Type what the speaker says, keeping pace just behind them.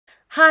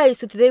Hi,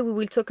 so today we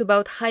will talk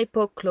about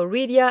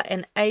hypochlorhydria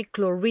and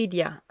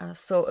achlorhydria,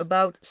 so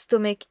about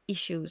stomach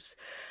issues.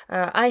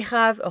 I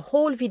have a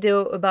whole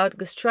video about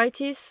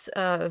gastritis,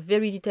 a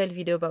very detailed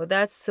video about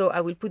that, so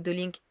I will put the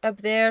link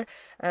up there.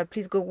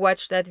 Please go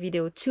watch that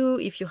video too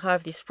if you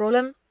have this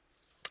problem.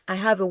 I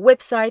have a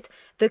website,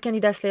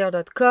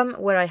 thecandidaslayer.com,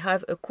 where I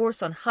have a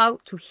course on how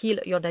to heal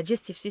your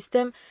digestive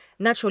system.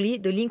 Naturally,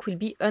 the link will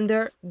be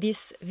under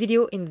this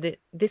video in the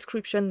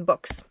description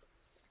box.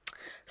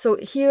 So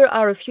here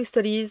are a few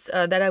studies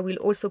that I will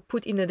also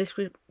put in the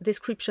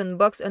description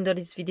box under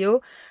this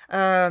video.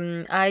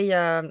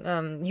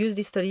 I use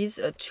these studies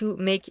to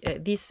make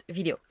this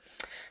video.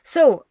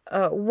 So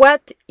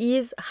what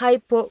is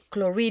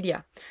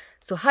hypochlorhydria?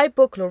 So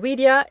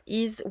hypochlorhydria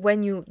is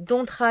when you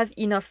don't have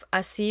enough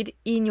acid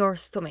in your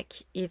stomach.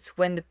 It's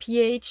when the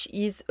pH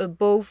is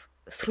above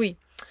 3.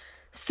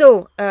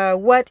 So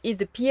what is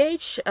the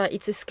pH?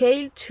 It's a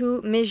scale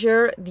to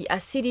measure the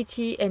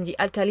acidity and the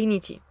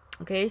alkalinity.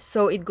 Okay,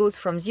 so it goes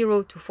from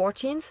 0 to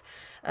 14th.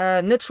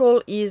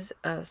 Neutral is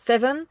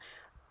 7.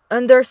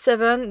 Under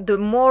 7, the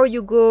more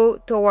you go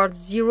towards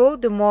 0,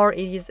 the more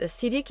it is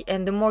acidic,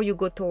 and the more you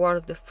go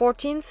towards the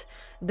 14th,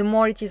 the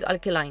more it is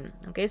alkaline.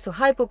 Okay, so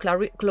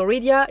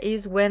hypochlorhydria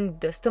is when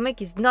the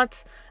stomach is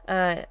not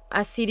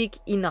acidic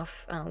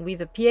enough,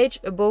 with a pH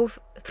above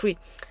 3.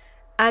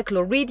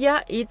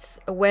 Achlorhydria, it's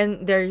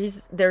when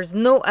there's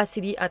no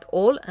acidity at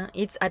all.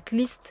 It's at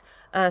least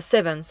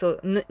 7, so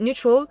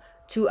neutral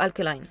to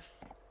alkaline.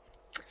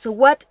 So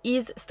what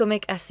is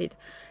stomach acid?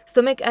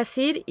 Stomach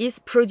acid is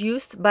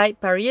produced by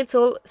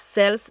parietal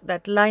cells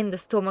that line the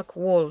stomach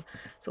wall.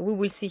 So we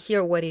will see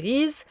here what it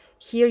is.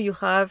 Here you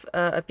have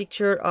a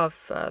picture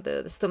of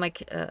the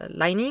stomach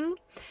lining,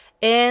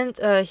 and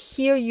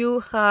here you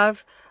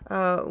have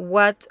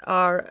what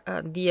are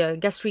the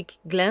gastric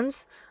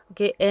glands.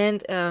 Okay,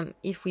 and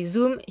if we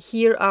zoom,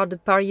 here are the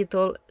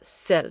parietal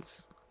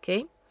cells.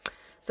 Okay.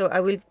 So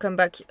I will come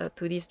back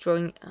to this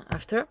drawing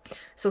after.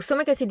 So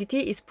stomach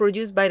acidity is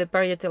produced by the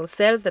parietal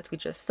cells that we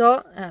just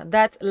saw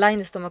that line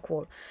the stomach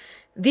wall.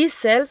 These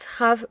cells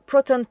have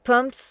proton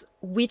pumps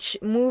which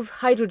move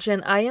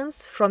hydrogen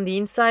ions from the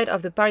inside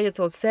of the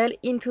parietal cell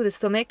into the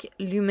stomach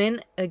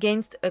lumen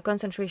against a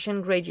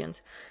concentration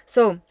gradient.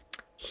 So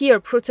here,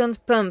 proton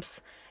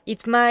pumps,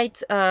 it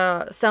might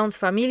sound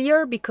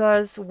familiar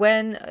because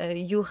when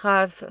you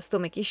have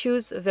stomach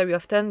issues, very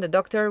often the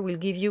doctor will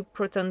give you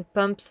proton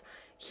pumps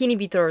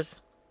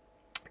inhibitors,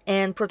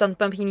 and proton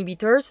pump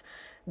inhibitors,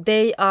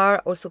 they are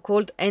also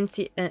called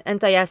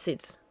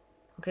antacids.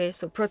 Okay,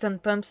 so proton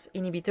pumps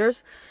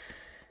inhibitors,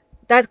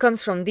 that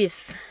comes from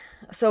this.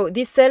 So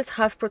these cells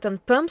have proton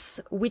pumps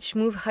which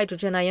move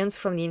hydrogen ions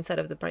from the inside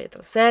of the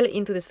parietal cell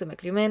into the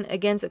stomach lumen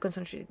against a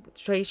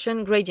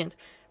concentration gradient.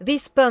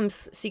 These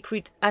pumps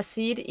secrete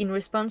acid in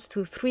response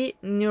to 3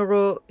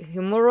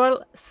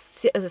 neurohumoral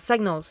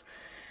signals: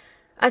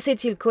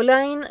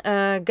 acetylcholine,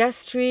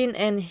 gastrin,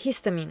 and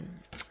histamine.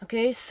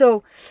 Okay,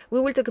 so we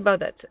will talk about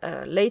that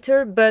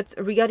later, but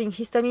regarding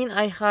histamine,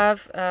 I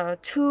have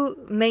 2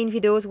 main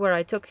videos where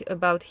I talk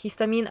about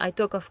histamine. I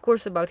talk, of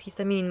course, about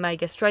histamine in my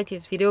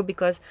gastritis video,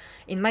 because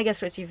in my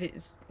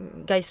gastritis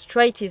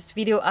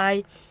video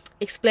I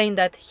explained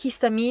that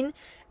histamine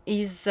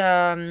is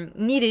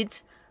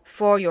needed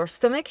for your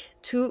stomach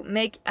to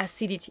make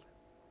acidity.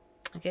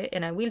 Okay,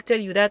 and I will tell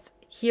you that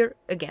here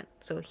again.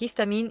 So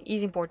histamine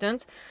is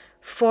important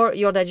for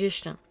your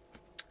digestion.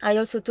 I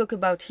also talk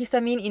about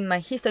histamine in my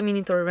histamine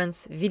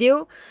intolerance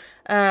video.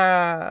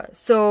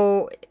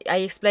 So I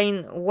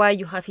explain why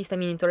you have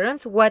histamine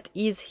intolerance, what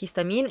is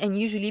histamine, and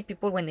usually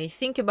people, when they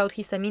think about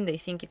histamine, they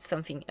think it's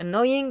something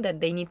annoying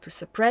that they need to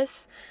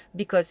suppress,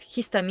 because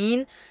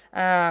histamine,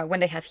 when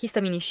they have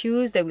histamine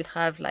issues, they will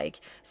have like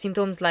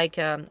symptoms like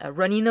a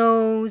runny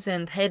nose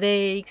and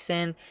headaches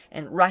and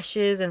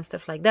rashes and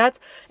stuff like that,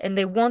 and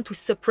they want to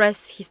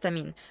suppress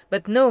histamine.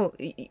 But no,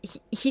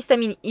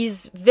 histamine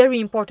is very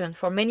important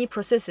for many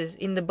processes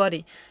in the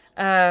body.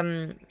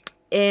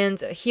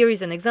 And here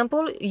is an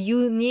example.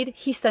 You need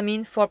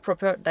histamine for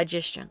proper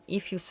digestion.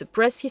 If you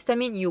suppress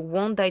histamine, you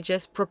won't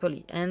digest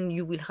properly, and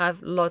you will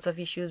have lots of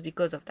issues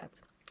because of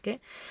that.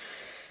 Okay.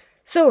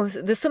 So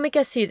the stomach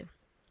acid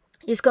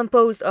is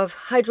composed of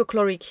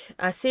hydrochloric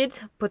acid,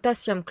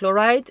 potassium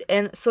chloride,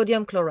 and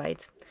sodium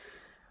chloride.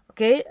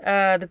 Okay,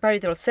 the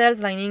parietal cells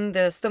lining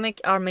the stomach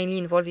are mainly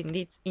involved in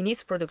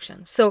its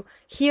production. So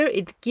here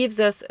it gives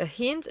us a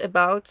hint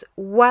about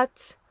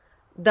what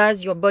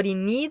does your body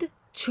need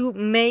to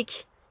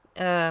make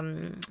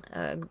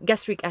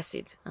gastric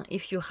acid.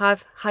 If you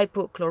have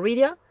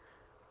hypochlorhydria,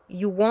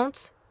 you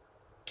want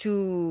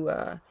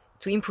to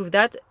improve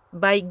that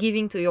by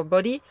giving to your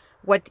body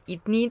what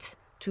it needs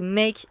to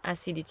make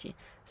acidity.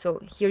 So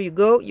here you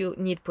go, you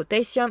need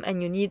potassium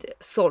and you need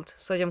salt,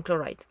 sodium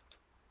chloride.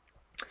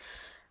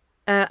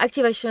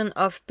 Activation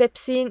of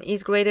pepsin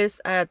is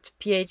greatest at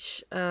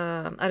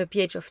a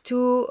pH of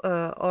 2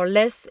 or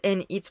less,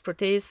 and its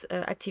protease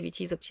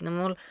activity is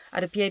optimal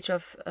at a pH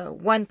of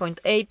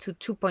 1.8 to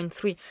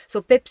 2.3.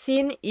 So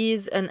pepsin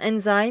is an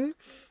enzyme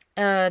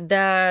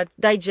that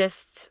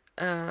digests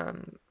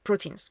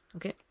proteins.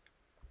 Okay,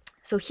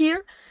 so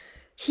here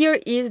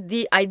is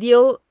the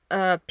ideal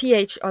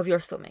pH of your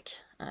stomach.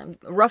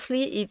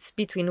 Roughly, it's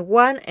between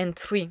 1 and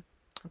 3.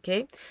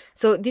 Okay,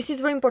 so this is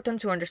very important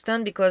to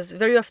understand, because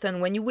very often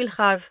when you will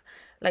have,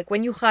 like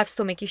when you have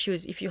stomach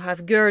issues, if you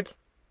have GERD,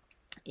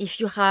 if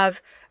you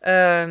have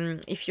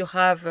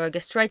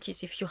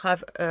gastritis, if you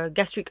have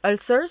gastric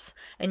ulcers,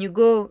 and you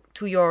go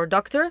to your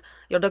doctor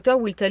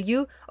will tell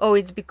you, oh,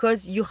 it's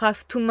because you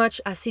have too much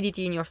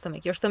acidity in your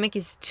stomach. Your stomach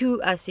is too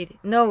acid.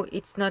 No,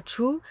 it's not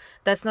true.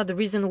 That's not the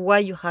reason why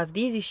you have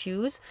these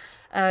issues.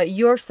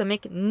 Your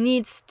stomach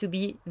needs to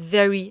be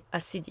very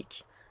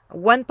acidic.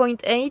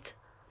 1.8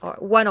 or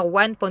 1 or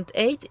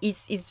 1.8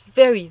 is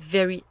very,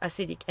 very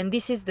acidic, and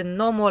this is the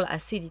normal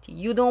acidity.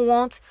 You don't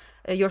want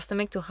your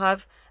stomach to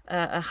have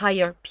a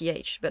higher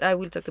pH, but I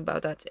will talk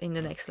about that in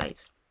the next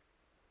slides.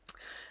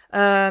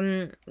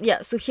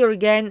 Yeah, so here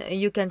again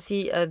you can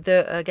see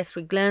the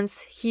gastric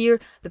glands,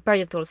 here the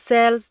parietal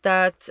cells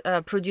that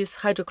produce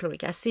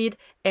hydrochloric acid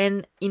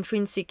and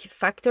intrinsic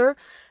factor.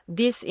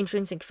 This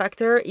intrinsic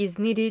factor is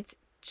needed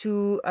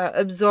to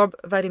absorb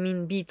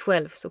vitamin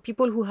B12. So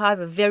people who have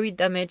a very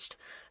damaged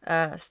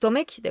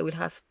stomach, they will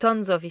have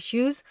tons of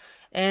issues,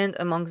 and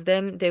amongst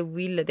them they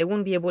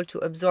won't be able to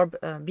absorb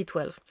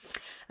B12.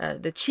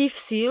 The chief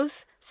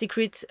seals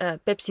secrete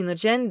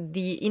pepsinogen,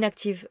 the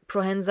inactive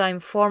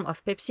proenzyme form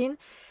of pepsin,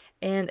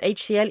 and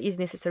HCl is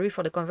necessary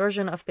for the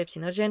conversion of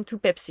pepsinogen to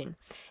pepsin.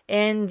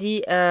 And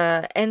the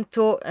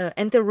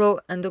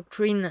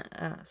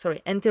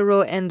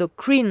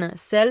enteroendocrine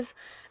cells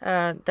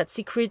that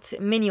secrete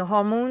many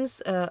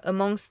hormones,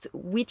 amongst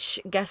which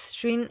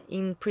gastrin,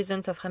 in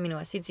presence of amino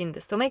acids in the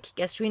stomach.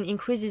 Gastrin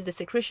increases the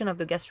secretion of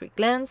the gastric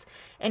glands,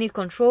 and it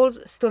controls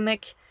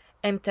stomach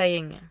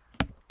emptying.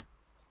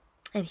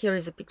 And here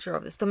is a picture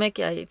of the stomach.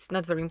 It's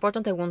not very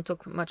important. I won't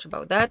talk much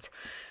about that.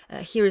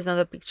 Here is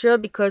another picture,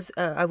 because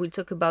I will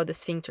talk about the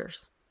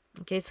sphincters.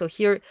 Okay, so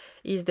here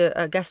is the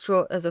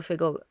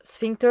gastroesophageal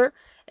sphincter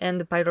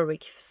and the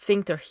pyloric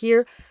sphincter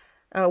here.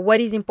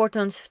 What is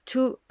important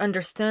to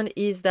understand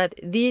is that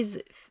these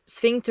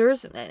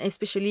sphincters, and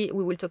especially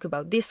we will talk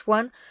about this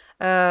one,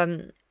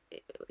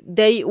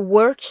 they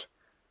work,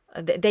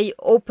 they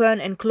open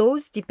and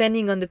close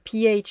depending on the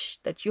pH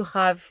that you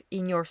have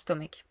in your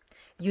stomach.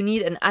 You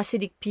need an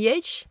acidic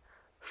pH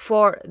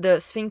for the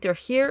sphincter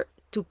here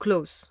to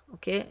close,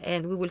 okay?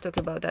 And we will talk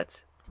about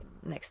that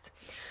next.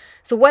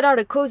 So what are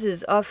the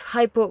causes of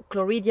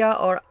hypochlorhydria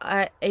or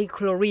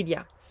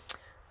achlorhydria?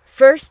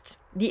 First,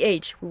 the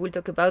age. We will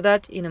talk about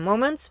that in a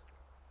moment.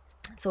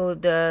 So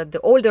the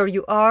older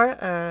you are,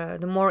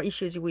 the more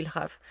issues you will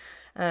have.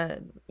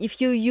 If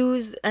you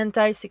use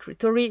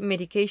anti-secretory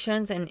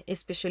medications, and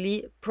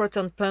especially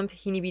proton pump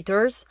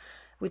inhibitors,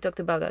 we talked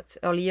about that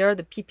earlier,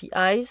 the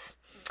PPIs,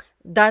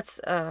 that's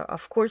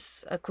of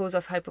course a cause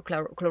of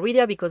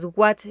hypochlorhydria, because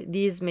what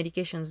these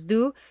medications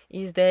do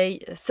is they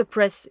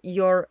suppress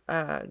your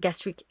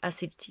gastric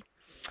acidity.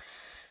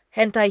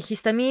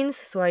 Antihistamines,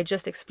 so I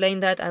just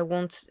explained that, I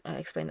won't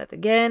explain that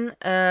again.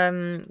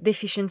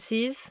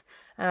 Deficiencies,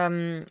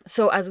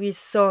 so as we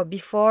saw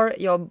before,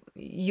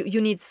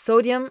 you need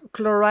sodium,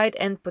 chloride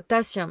and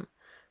potassium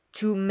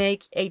to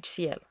make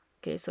HCl.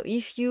 Okay, so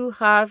if you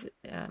have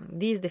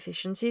these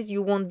deficiencies,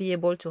 you won't be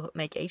able to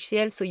make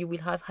HCl, so you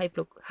will have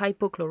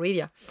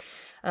hypochlorhydria.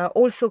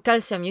 Also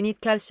calcium, you need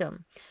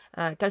calcium.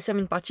 Calcium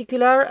in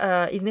particular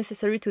is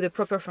necessary to the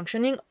proper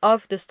functioning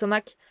of the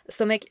stomach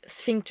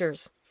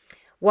sphincters.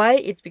 Why?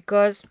 It's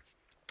because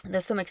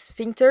the stomach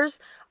sphincters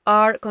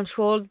are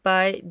controlled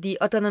by the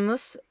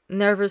autonomous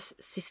nervous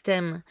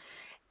system.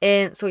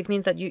 And so it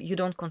means that you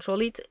don't control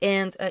it,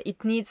 and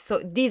it needs, so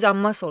these are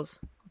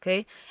muscles.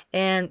 Okay,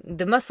 and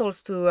the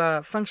muscles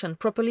to function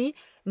properly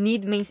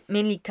need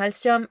mainly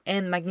calcium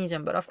and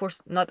magnesium, but of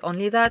course not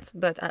only that,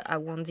 but I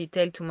won't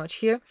detail too much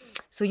here.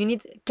 So you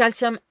need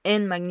calcium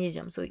and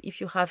magnesium. So if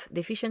you have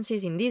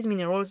deficiencies in these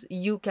minerals,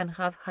 you can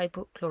have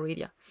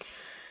hypochlorhydria.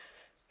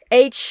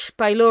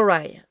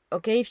 H.Pylori.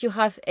 Okay, if you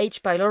have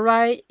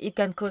H.Pylori, it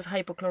can cause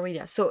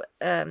hypochlorhydria. So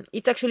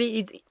it's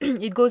actually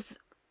it goes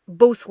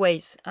both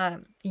ways.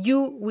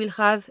 You will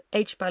have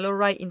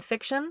H.Pylori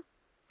infection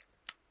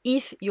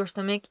if your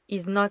stomach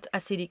is not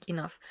acidic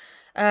enough,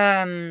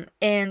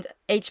 and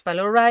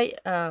H.Pylori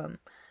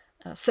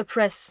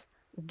suppress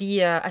the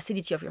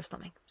acidity of your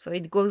stomach. So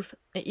it goes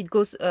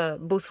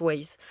both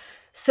ways.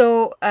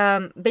 So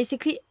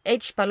basically,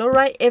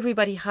 H.Pylori,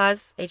 everybody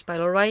has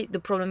H.Pylori. The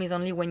problem is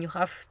only when you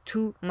have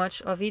too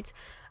much of it.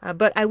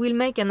 But I will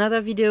make another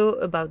video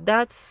about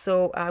that,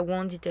 so I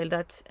won't detail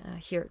that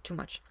here too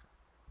much.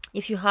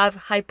 If you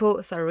have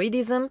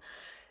hypothyroidism,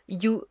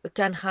 you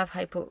can have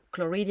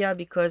hypochlorhydria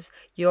because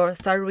your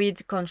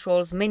thyroid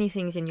controls many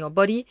things in your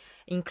body,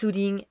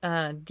 including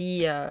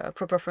the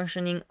proper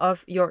functioning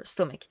of your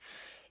stomach.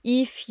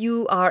 If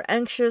you are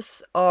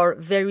anxious or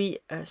very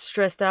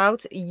stressed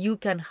out, you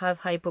can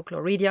have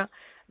hypochlorhydria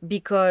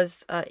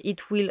because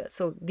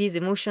so these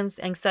emotions,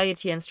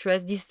 anxiety and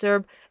stress,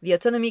 disturb the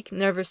autonomic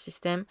nervous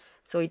system.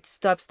 So it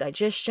stops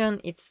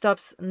digestion, it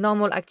stops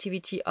normal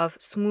activity of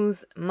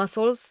smooth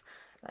muscles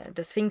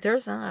the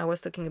sphincters I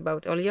was talking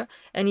about earlier,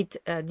 and it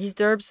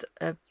disturbs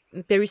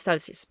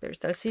peristalsis.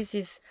 Peristalsis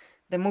is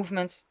the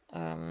movement,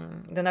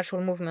 the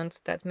natural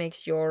movement that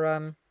makes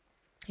your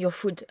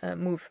food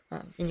move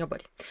in your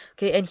body.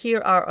 Okay, and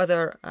here are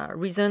other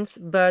reasons,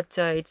 but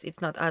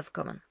it's not as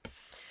common.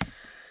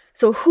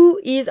 So who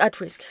is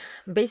at risk?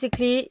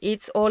 Basically,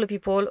 it's all the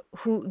people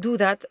who do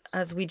that,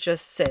 as we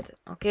just said.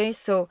 Okay,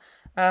 so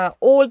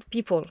old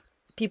people,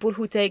 people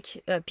who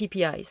take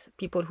PPIs,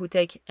 people who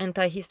take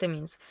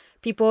antihistamines,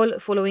 people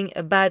following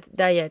a bad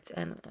diet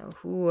and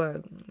who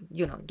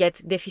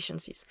get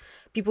deficiencies,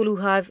 people who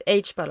have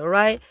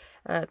H.Pylori,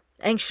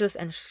 anxious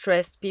and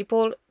stressed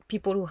people,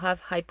 people who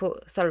have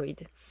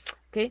hypothyroid.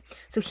 Okay,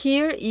 so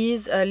here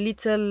is a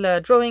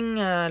little drawing,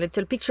 a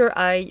little picture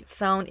I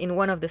found in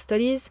one of the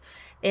studies,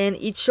 and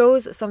it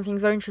shows something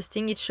very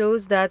interesting. It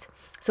shows that,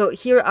 so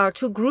here are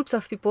two groups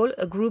of people,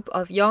 a group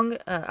of young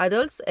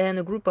adults and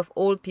a group of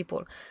old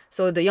people.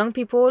 So the young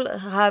people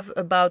have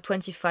about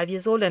 25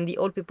 years old and the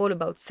old people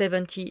about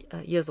 70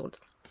 years old.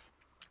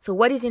 So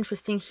what is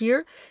interesting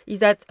here is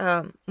that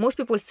most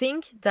people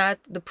think that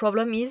the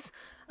problem is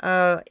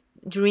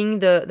during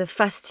the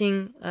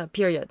fasting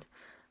period.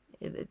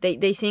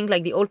 They think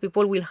like the old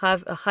people will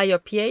have a higher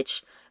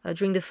pH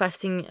during the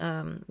fasting,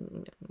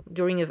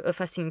 during a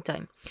fasting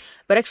time.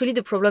 But actually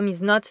the problem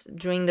is not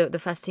during the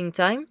fasting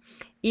time,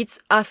 it's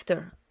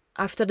after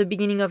the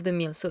beginning of the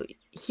meal. So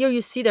here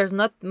you see there's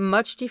not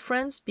much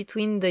difference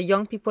between the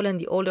young people and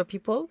the older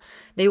people.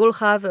 They all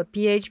have a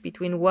pH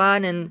between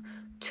 1 and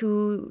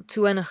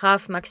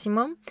 2.5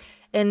 maximum,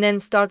 and then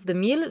starts the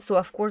meal. So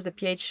of course the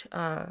pH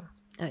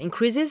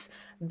increases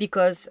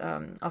because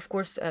of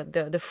course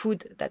the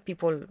food that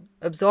people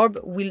absorb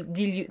will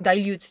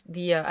dilute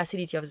the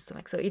acidity of the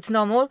stomach. So it's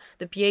normal,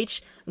 the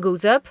pH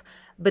goes up,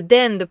 but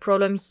then the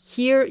problem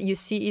here you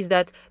see is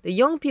that the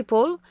young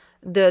people,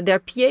 their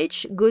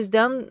pH goes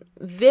down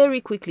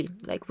very quickly,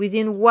 like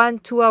within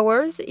 1-2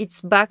 hours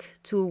it's back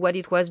to what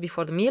it was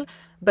before the meal.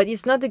 But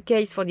it's not the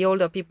case for the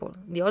older people.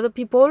 The older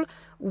people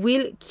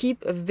will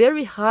keep a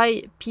very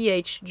high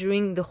pH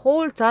during the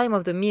whole time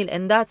of the meal,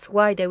 and that's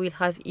why they will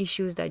have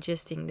issues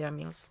digesting their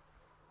meals.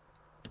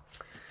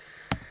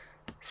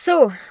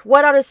 So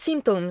what are the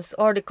symptoms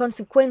or the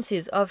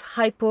consequences of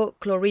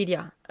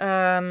hypochlorhydria?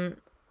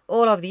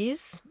 All of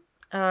these: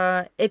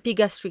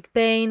 epigastric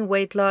pain,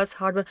 weight loss,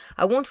 heartburn.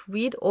 I won't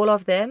read all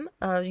of them.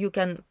 You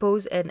can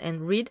pause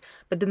and read,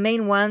 but the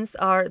main ones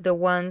are the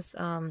ones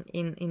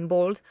in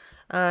bold.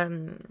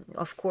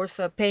 Of course,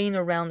 pain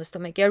around the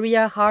stomach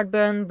area,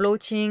 heartburn,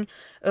 bloating,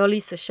 early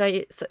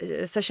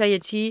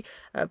satiety,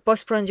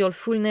 postprandial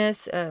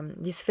fullness,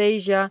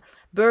 dysphagia,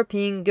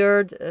 burping,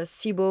 GERD,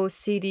 SIBO,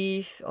 C.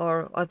 diff,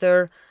 or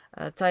other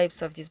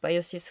types of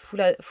dysbiosis,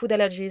 food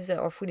allergies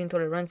or food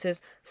intolerances,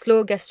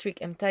 slow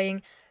gastric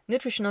emptying,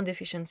 nutritional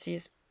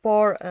deficiencies,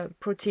 poor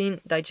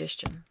protein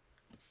digestion.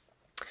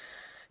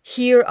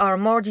 Here are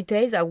more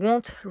details. I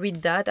won't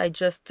read that. I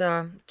just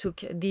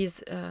took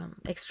these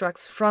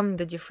extracts from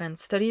the different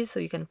studies,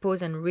 so you can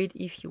pause and read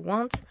if you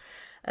want.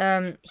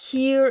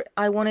 Here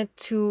I wanted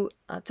to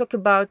talk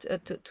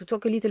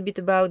a little bit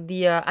about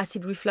the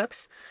acid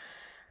reflux.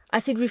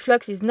 Acid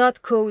reflux is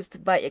not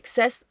caused by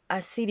excess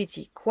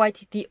acidity,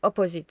 quite the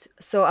opposite.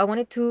 So I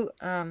wanted to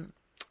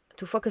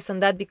focus on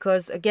that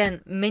because,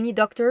 again, many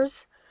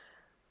doctors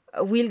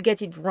will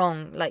get it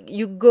wrong. Like,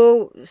 you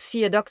go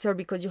see a doctor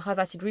because you have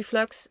acid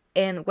reflux,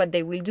 and what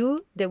they will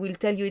do, they will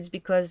tell you it's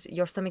because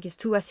your stomach is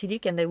too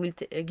acidic, and they will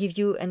give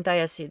you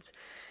antacids.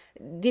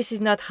 This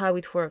is not how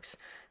it works.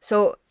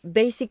 So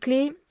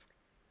basically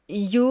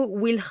you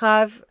will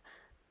have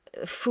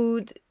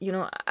food,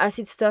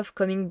 acid stuff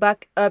coming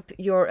back up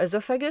your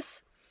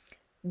esophagus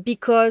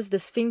because the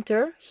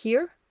sphincter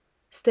here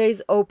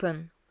stays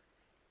open.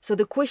 So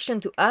the question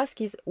to ask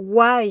is,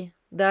 why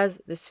does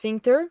the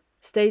sphincter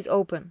stays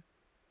open?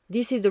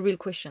 This is the real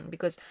question,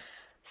 because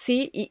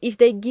see, if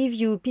they give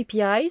you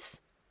PPIs,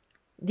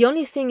 the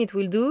only thing it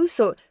will do,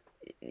 so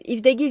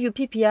if they give you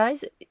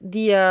PPIs,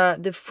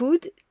 the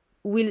food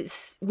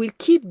will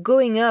keep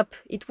going up.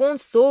 It won't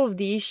solve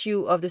the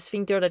issue of the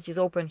sphincter that is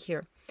open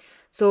here.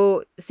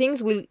 So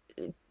things will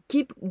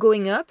keep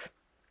going up.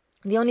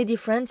 The only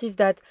difference is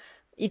that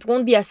it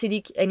won't be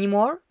acidic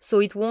anymore, so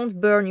it won't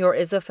burn your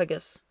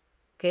esophagus.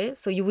 Okay,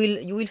 so you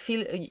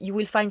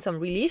will find some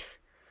relief,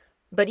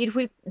 but it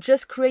will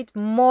just create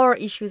more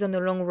issues on the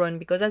long run,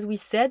 because as we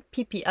said,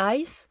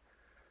 PPIs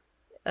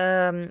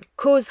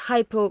cause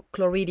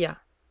hypochlorhydria.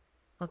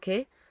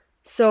 Okay,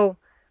 so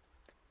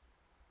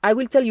I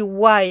will tell you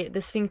why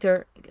the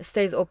sphincter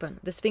stays open.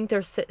 The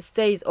sphincter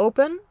stays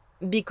open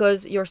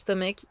because your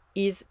stomach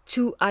is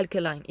too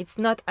alkaline. It's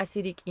not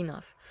acidic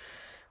enough.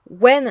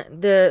 When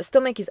the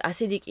stomach is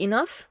acidic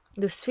enough,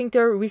 the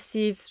sphincter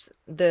receives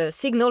the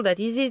signal that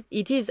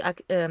it is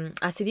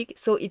acidic,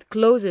 so it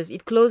closes.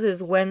 It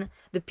closes when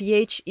the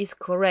pH is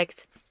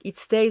correct. It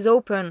stays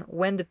open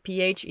when the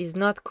pH is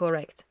not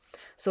correct.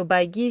 So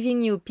by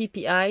giving you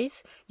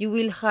PPIs,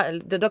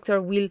 the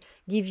doctor will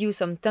give you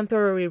some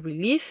temporary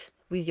relief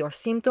with your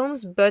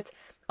symptoms, but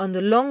on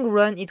the long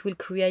run, it will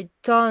create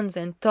tons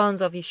and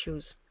tons of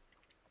issues.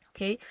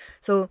 Okay,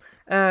 so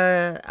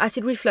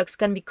acid reflux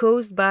can be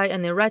caused by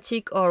an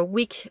erratic or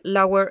weak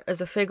lower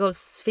esophageal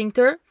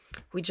sphincter.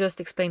 We just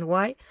explained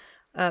why.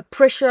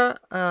 Pressure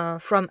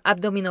from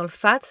abdominal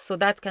fat, so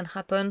that can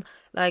happen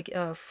like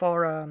for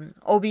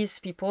obese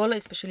people,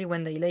 especially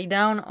when they lay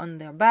down on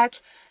their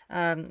back.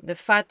 The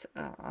fat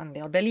on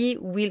their belly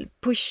will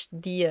push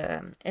the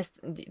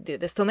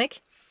stomach,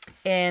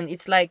 and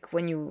it's like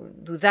when you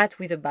do that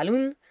with a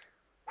balloon.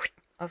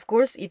 Of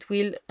course, it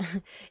will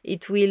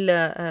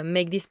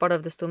make this part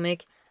of the stomach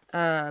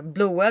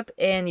blow up,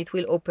 and it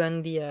will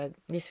open the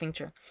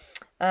sphincter.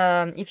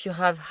 If you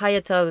have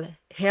hiatal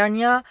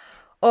hernia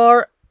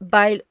or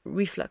bile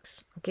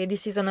reflux, okay,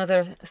 this is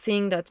another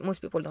thing that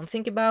most people don't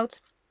think about.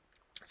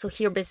 So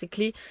here,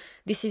 basically,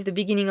 this is the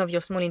beginning of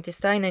your small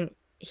intestine, and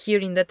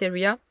here in that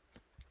area,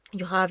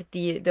 you have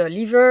the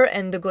liver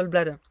and the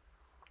gallbladder.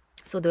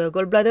 So the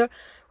gallbladder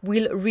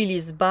will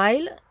release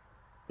bile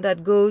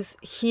that goes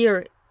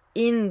here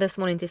in the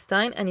small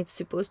intestine, and it's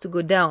supposed to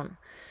go down.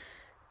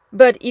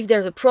 But if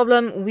there's a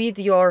problem with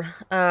your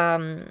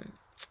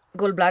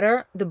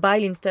gallbladder, the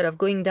bile, instead of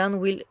going down,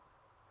 will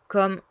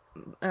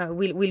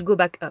go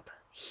back up.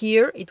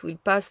 Here it will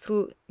pass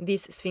through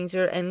this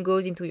sphincter and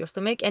goes into your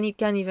stomach, and it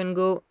can even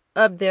go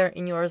up there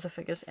in your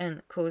esophagus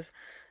and cause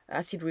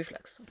acid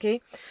reflux.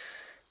 Okay,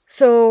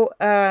 so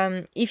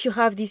if you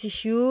have this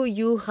issue,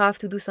 you have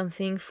to do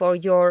something for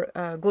your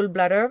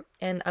gallbladder,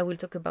 and I will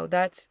talk about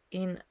that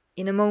in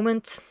a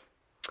moment.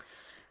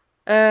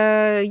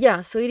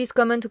 Yeah, so it is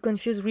common to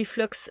confuse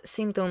reflux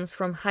symptoms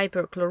from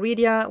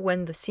hyperchlorhydria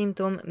when the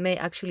symptom may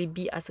actually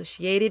be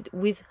associated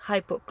with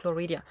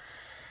hypochlorhydria.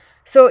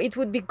 So it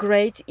would be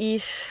great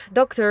if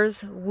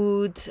doctors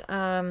would,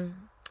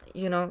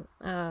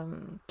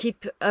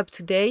 keep up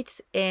to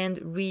date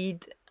and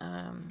read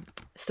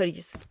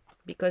studies,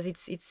 because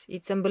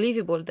it's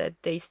unbelievable that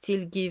they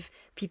still give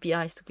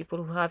PPIs to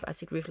people who have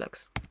acid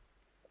reflux.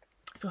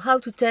 So how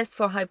to test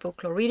for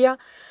hypochlorhydria?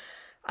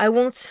 I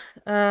won't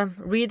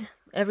read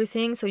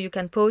everything, so you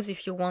can pause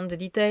if you want the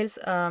details.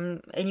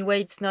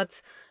 Anyway, it's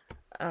not.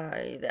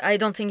 I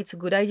don't think it's a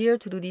good idea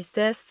to do these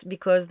tests,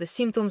 because the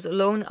symptoms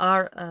alone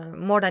are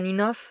more than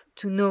enough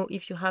to know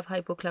if you have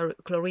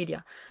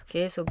hypochlorhydria.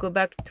 Okay, so go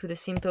back to the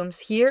symptoms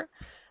here,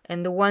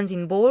 and the ones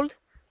in bold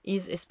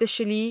is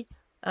especially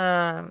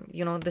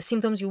the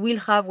symptoms you will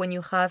have when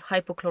you have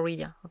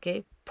hypochlorhydria.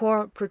 Okay,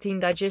 poor protein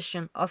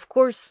digestion. Of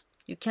course,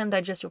 you can't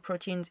digest your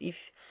proteins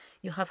if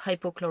you have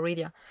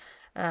hypochlorhydria.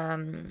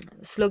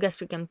 Slow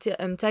gastric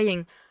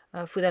emptying,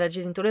 food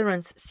allergies,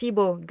 intolerance,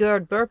 SIBO,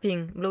 GERD,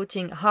 burping,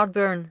 bloating,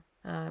 heartburn,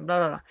 blah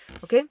blah blah.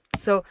 Okay,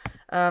 so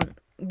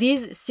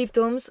these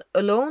symptoms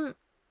alone,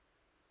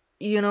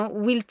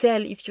 will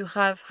tell if you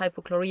have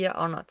hypochlorhydria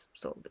or not.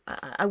 So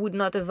I would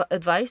not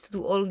advise to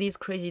do all these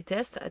crazy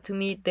tests. To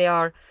me, they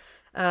are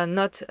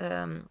not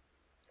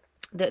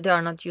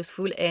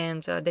useful,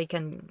 and they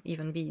can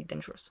even be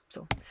dangerous.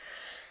 So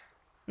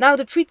now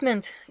the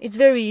treatment, it's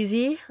very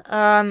easy.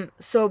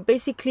 So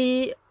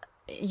basically,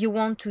 you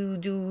want to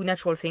do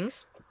natural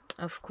things,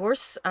 of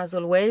course, as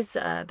always.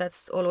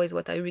 That's always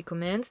what I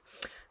recommend.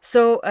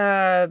 So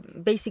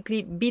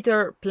basically,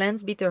 bitter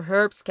plants, bitter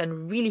herbs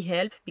can really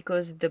help,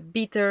 because the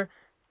bitter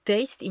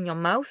taste in your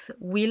mouth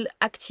will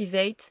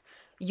activate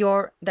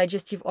your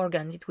digestive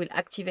organs. It will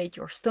activate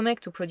your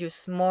stomach to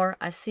produce more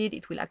acid.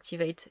 It will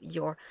activate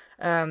your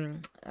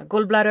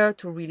gallbladder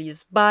to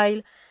release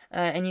bile.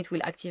 And it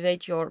will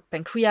activate your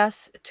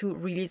pancreas to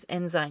release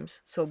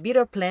enzymes. So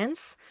bitter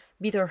plants,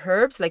 bitter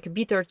herbs, like a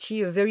bitter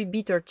tea, a very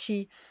bitter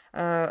tea,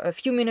 a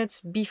few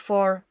minutes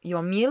before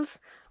your meals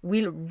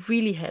will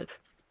really help.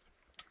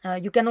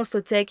 You can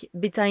also take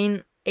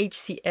betaine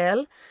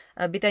HCl.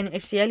 Betaine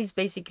HCl is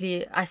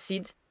basically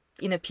acid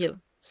in a pill.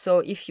 So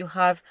if you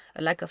have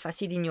a lack of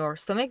acid in your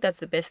stomach, that's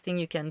the best thing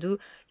you can do.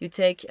 You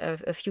take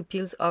a few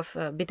pills of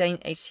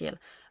betaine HCl.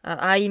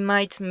 I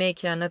might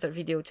make another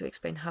video to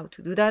explain how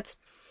to do that,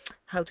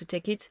 how to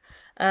take it.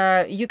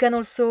 You can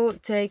also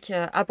take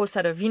apple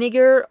cider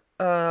vinegar,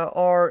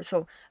 or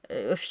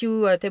a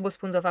few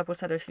tablespoons of apple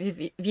cider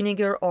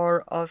vinegar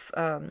or of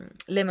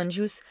lemon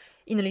juice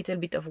in a little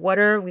bit of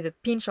water with a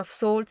pinch of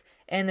salt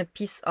and a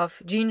piece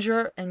of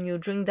ginger, and you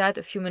drink that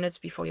a few minutes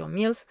before your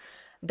meals.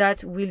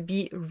 That will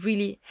be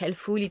really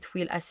helpful. It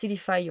will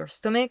acidify your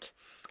stomach,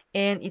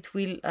 and it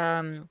will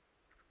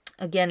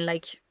again,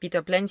 like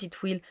bitter plants,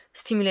 it will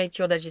stimulate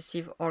your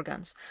digestive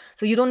organs.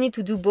 So you don't need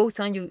to do both.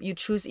 You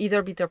choose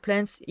either bitter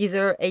plants,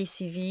 either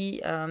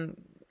ACV.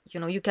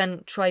 You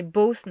can try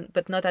both,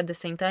 but not at the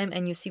same time,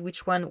 and you see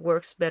which one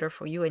works better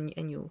for you,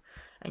 and you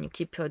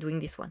keep doing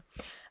this one.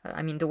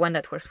 The one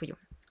that works for you.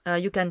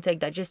 You can take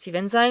digestive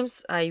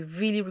enzymes. I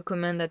really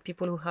recommend that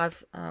people who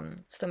have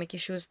stomach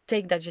issues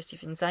take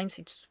digestive enzymes.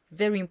 It's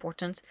very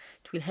important.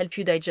 It will help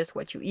you digest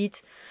what you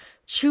eat.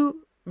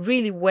 Chew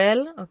really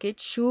well, okay?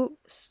 Chew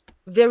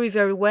very,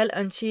 very well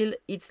until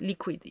it's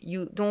liquid.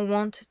 You don't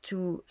want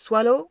to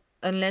swallow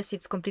unless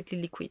it's completely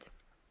liquid.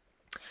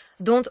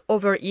 Don't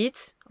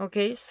overeat,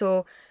 okay?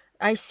 So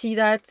I see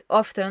that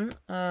often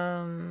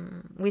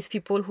with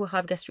people who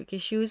have gastric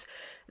issues.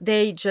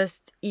 They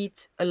just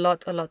eat a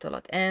lot.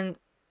 And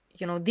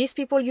you know, these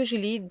people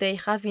usually, they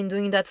have been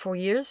doing that for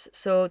years.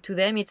 So to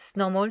them, it's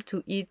normal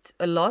to eat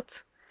a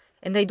lot.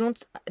 And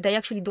they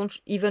actually don't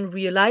even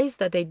realize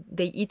that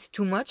they eat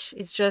too much.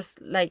 It's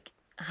just like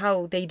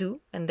how they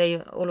do, and they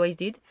always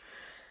did.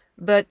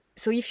 But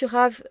so if you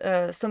have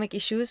stomach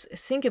issues,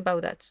 think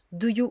about that.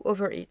 Do you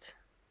overeat?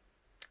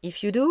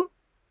 If you do,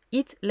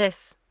 eat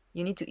less.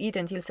 You need to eat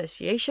until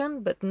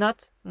satiation, but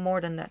not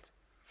more than that.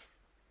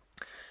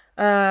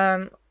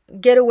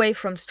 Get away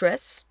from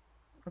stress.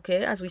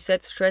 Okay, as we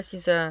said, stress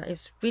is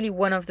really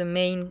one of the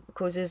main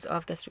causes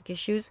of gastric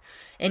issues,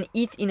 and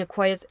eat in a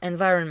quiet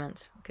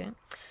environment. Okay,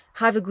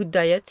 have a good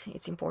diet.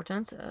 It's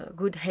important. A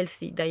good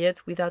healthy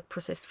diet without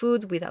processed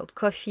foods, without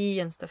coffee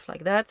and stuff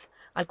like that.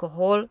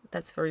 Alcohol,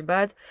 that's very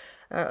bad.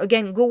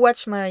 Again, go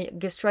watch my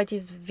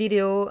gastritis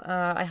video.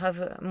 I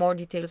have more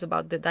details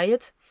about the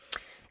diet.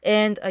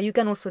 And you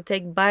can also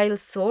take bile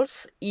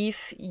salts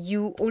if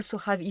you also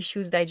have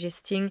issues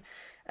digesting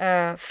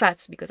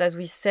fats, because as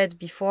we said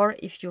before,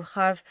 if you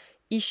have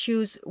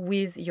issues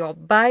with your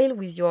bile,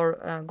 with your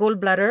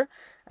gallbladder,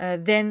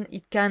 then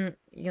it can,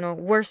 you know,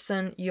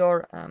 worsen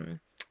your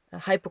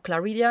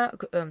hypochlorhydria,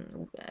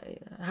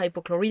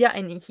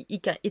 and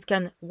it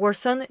can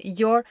worsen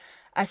your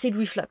acid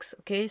reflux.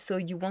 Okay, so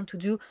you want to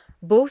do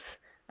both.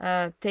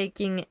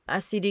 Taking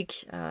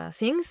acidic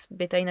things,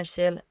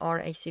 beta-NaCl or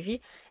ACV,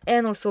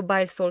 and also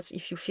bile salts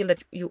if you feel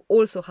that you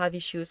also have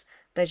issues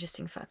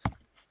digesting fats.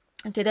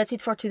 Okay, that's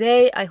it for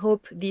today. I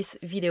hope this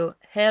video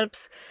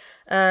helps.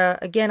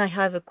 Again, I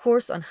have a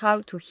course on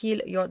how to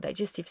heal your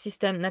digestive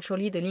system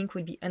naturally. The link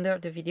will be under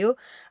the video.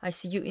 I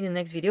see you in the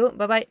next video.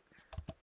 Bye bye.